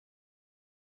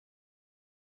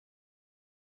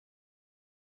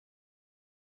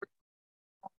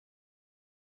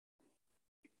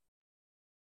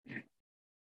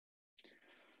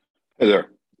Hey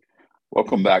there.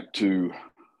 Welcome back to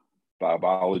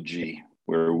Bobology,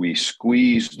 where we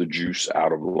squeeze the juice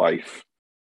out of life,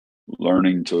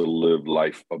 learning to live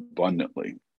life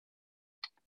abundantly.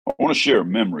 I want to share a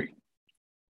memory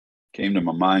came to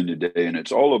my mind today, and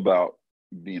it's all about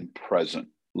being present,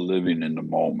 living in the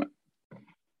moment.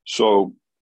 So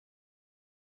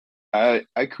I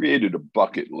created a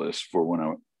bucket list for when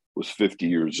I was 50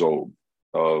 years old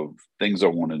of things I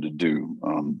wanted to do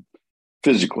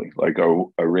physically. Like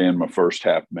I ran my first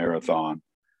half marathon,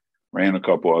 ran a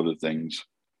couple other things.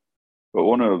 But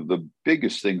one of the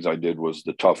biggest things I did was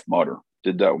the Tough Mudder.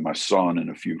 Did that with my son and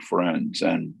a few friends.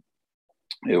 And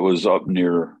it was up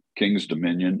near Kings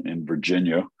Dominion in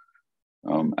Virginia,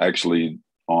 actually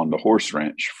on the horse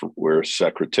ranch where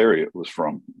Secretariat was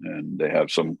from. And they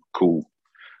have some cool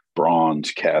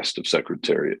bronze cast of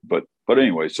Secretariat. But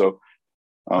anyway, so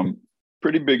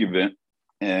pretty big event.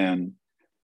 And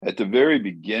at the very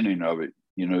beginning of it,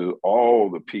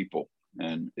 all the people,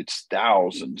 and it's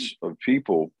thousands of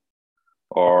people,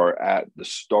 are at the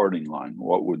starting line,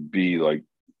 what would be like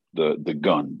the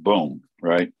gun, boom,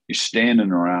 right? You're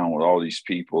standing around with all these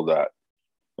people that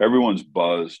everyone's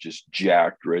buzzed, just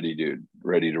jacked, ready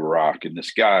to rock. And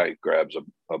this guy grabs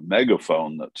a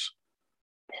megaphone that's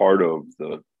part of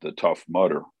the Tough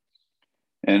Mudder.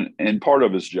 And part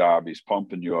of his job, he's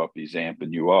pumping you up, he's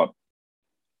amping you up.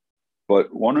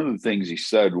 But one of the things he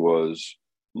said was,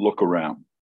 look around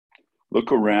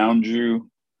you,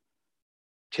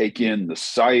 take in the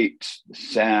sights, the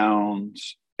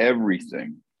sounds,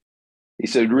 everything. He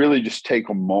said, really just take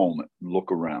a moment and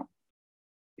look around.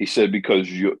 He said,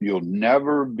 because you'll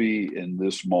never be in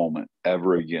this moment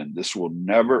ever again. This will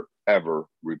never, ever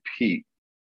repeat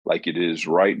like it is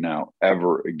right now,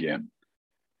 ever again.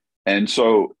 And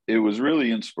so it was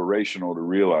really inspirational to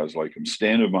realize, like, I'm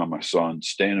standing by my son,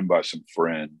 standing by some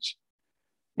friends,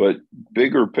 but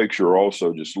bigger picture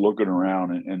also just looking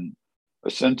around and a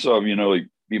sense of, like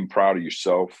being proud of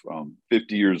yourself.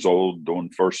 50 years old, doing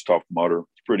first Tough Mudder.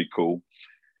 It's pretty cool.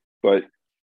 But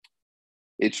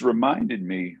it's reminded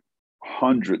me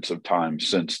hundreds of times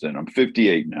since then. I'm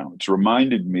 58 now. It's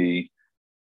reminded me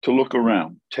to look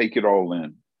around, take it all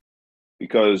in,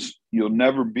 because you'll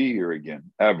never be here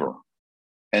again, ever.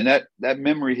 And that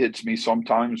memory hits me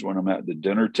sometimes when I'm at the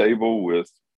dinner table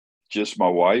with just my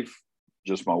wife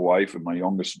and my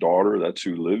youngest daughter. That's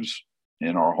who lives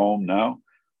in our home now.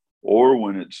 Or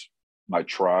when it's my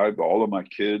tribe, all of my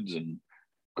kids and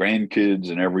grandkids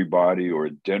and everybody, or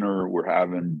at dinner, we're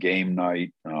having game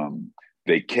night,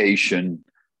 vacation,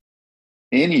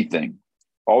 anything.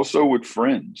 Also with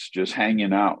friends, just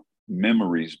hanging out,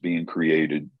 memories being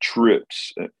created,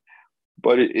 trips.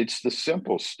 But it's the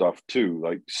simple stuff too,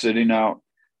 like sitting out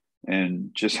and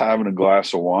just having a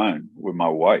glass of wine with my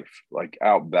wife, like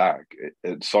out back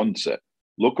at sunset.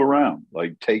 Look around,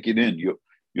 like take it in.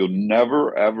 You'll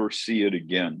never ever see it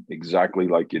again exactly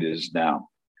like it is now.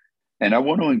 And I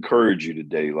want to encourage you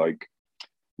today, like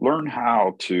learn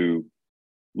how to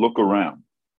look around,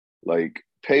 like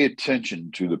pay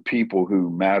attention to the people who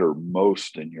matter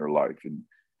most in your life, and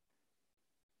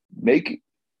make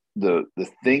the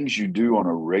things you do on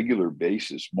a regular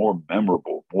basis more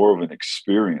memorable, more of an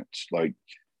experience, like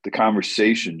the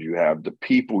conversations you have, the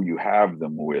people you have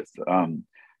them with,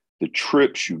 the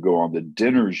trips you go on, the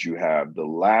dinners you have, the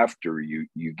laughter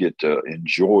you get to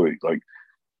enjoy. Like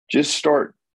just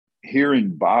start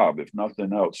hearing Bob, if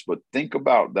nothing else, but think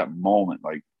about that moment,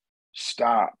 like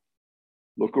stop,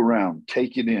 look around,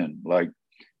 take it in, like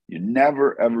you're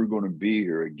never ever going to be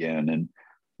here again. And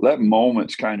let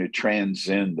moments kind of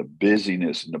transcend the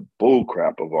busyness and the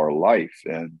bullcrap of our life,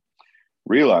 and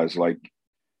realize, like,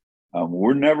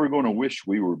 we're never going to wish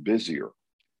we were busier,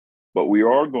 but we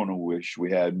are going to wish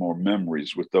we had more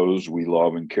memories with those we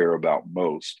love and care about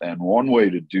most. And one way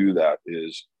to do that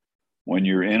is when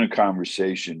you're in a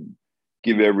conversation,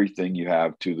 give everything you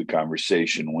have to the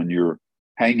conversation. When you're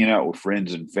hanging out with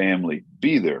friends and family,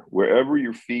 be there. Wherever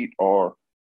your feet are,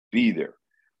 be there.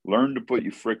 Learn to put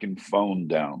your freaking phone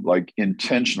down, like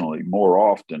intentionally, more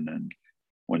often. And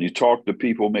when you talk to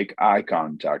people, make eye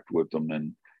contact with them,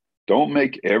 and don't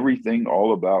make everything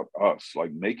all about us.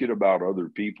 Like make it about other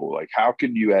people. Like how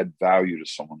can you add value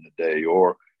to someone today?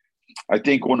 Or I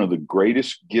think one of the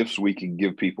greatest gifts we can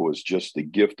give people is just the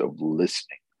gift of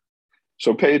listening.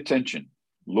 So pay attention,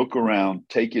 look around,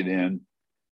 take it in,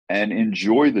 and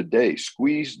enjoy the day.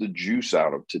 Squeeze the juice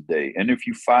out of today. And if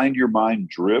you find your mind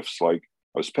drifts, like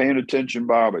I was paying attention,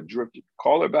 Bob, I drifted,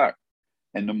 call it back.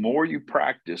 And the more you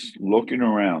practice looking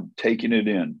around, taking it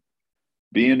in,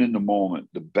 being in the moment,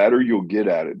 the better you'll get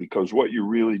at it, because what you're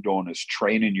really doing is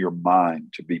training your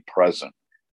mind to be present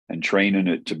and training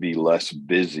it to be less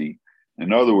busy.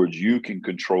 In other words, you can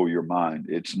control your mind.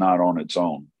 It's not on its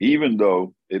own, even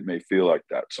though it may feel like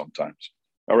that sometimes.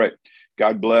 All right.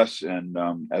 God bless. And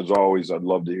as always, I'd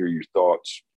love to hear your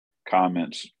thoughts,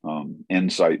 comments,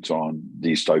 insights on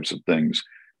these types of things.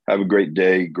 Have a great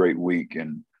day, great week,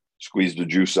 and squeeze the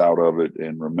juice out of it.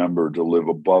 And remember to live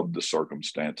above the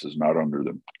circumstances, not under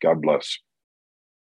them. God bless.